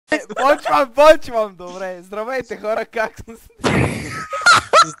Почвам, добре. Здравейте хора, как сте?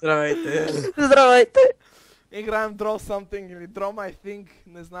 Здравейте. Здравейте! Играем Draw Something или Draw My Thing,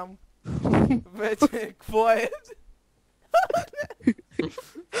 не знам. Вече, какво е?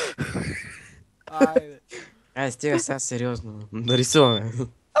 Айде. Айде, стига сега сериозно. Да рисуваме.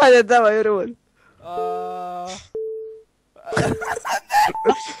 Айде, давай, Румен.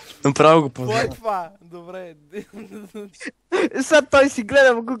 Направо го Какво е познавам. това? Добре. Сега той си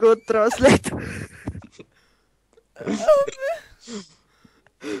гледа в Google Translate.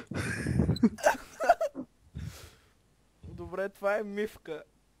 Добре, това е мивка.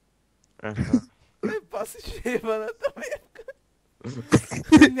 Аха. Паси шибаната мивка.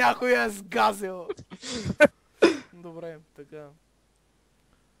 Някой е сгазил. Добре, така.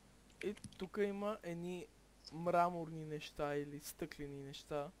 И тук има едни мраморни неща или стъклени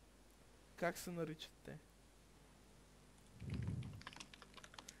неща. Как се наричат те?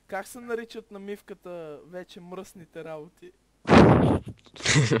 Как се наричат на мивката вече мръсните работи?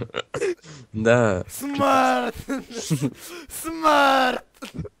 Да. Смърт! Смърт!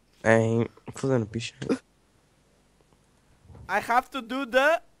 Ей, какво да напиша? I have to do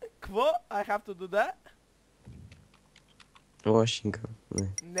the... Кво? I have to do the... Лошинка. Не.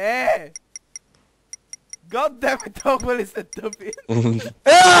 Не! God damn it, толкова ли се тъпи?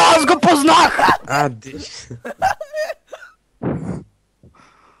 Аз го познах! А, диш.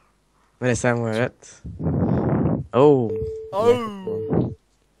 Не, само е ред. Оу. Оу!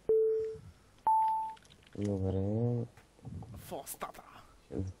 Добре. Фостата!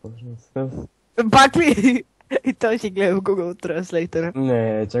 Ще започна с... Пак ли? И той си гледа в Google Translate.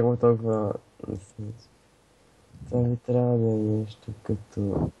 Не, чакам толкова... Това ми трябва да е нещо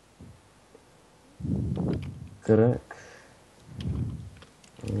като... Кръг.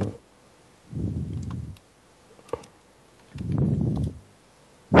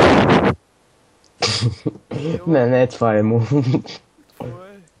 Не, това е му. Какво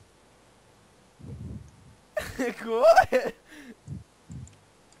е? Какво е?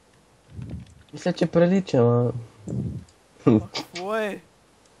 Мисля, че прилича, ама... Какво е?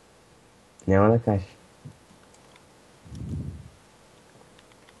 Няма да кажеш.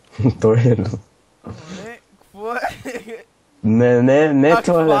 Той е... Не, какво е? Не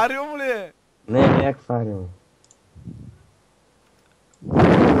това е. Аквариум ли е? Не аквариум.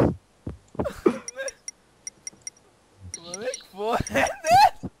 Не, какво е?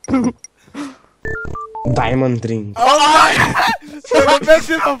 Diamond Ring. Той ме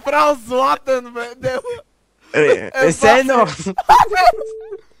беше направил златен, бе, него. Все едно.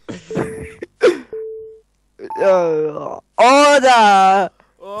 О, да!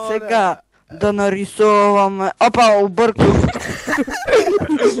 О, Сега да нарисуваме... Опа, обърках.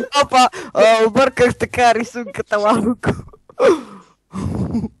 Опа, обърках така рисунката малко.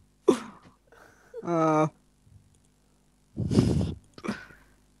 Ай,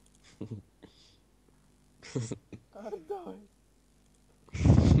 давай.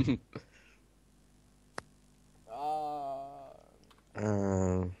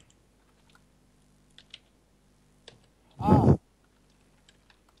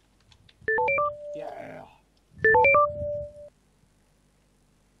 Yeah.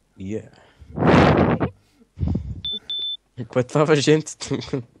 Yeah. Какво е това въженцето?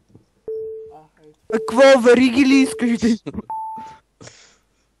 Какво, вериги ли искаш да...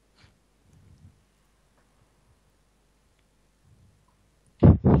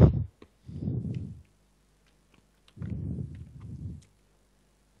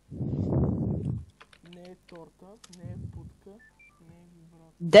 Не е торта, не е путка, не е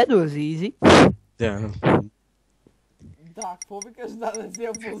вибратор. That was easy. Да. Да, какво викаш, да не си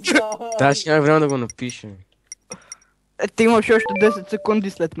я познава? Да, ще няма време да го напиша. Ти имаш още 10 секунди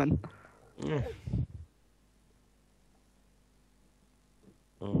след мен.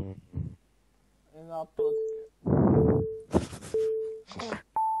 Една пътка.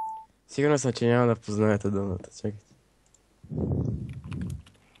 Сигурно съм, че няма да познаете думата. Чакайте.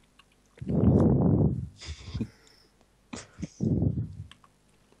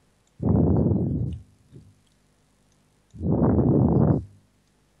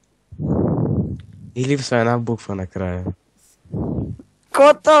 И липсва една буква накрая.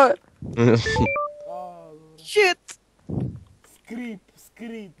 Кота! Добре. Shit! Скрип.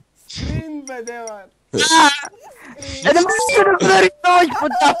 Скрин, бе, дева. Не можеш да го нарисуваш по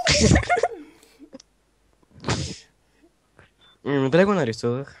това! Добре го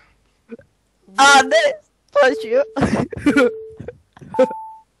нарисувах. Не! Точно! Добре, бе.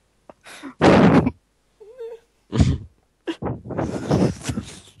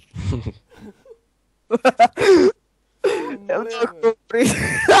 Много при...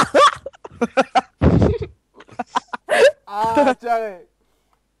 Айде!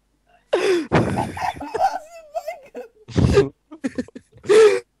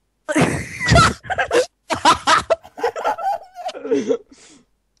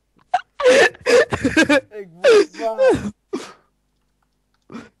 Това?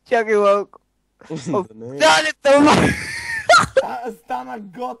 Чакай малко. Да не е. Дали това! Стана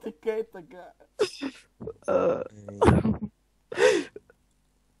готика и така.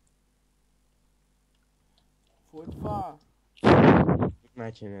 Какво е това?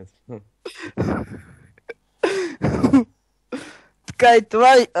 Начинът. Така и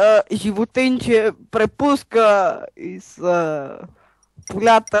това животинче препуска из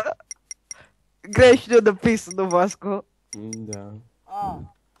полята. Грешно написано, Васко. Да.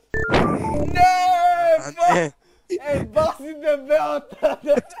 Не! Не. Ей, баси дебелата!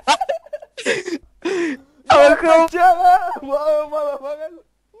 Ама хубаво. Мама!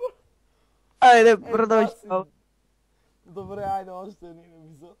 Айде, продължи. Добре, айде още един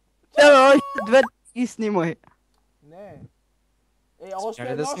епизод. Чакай, още две и снимай. Не. Още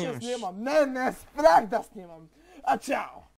Чакай да едно ще снимаш. снимам. Не, спрях да снимам. А чао!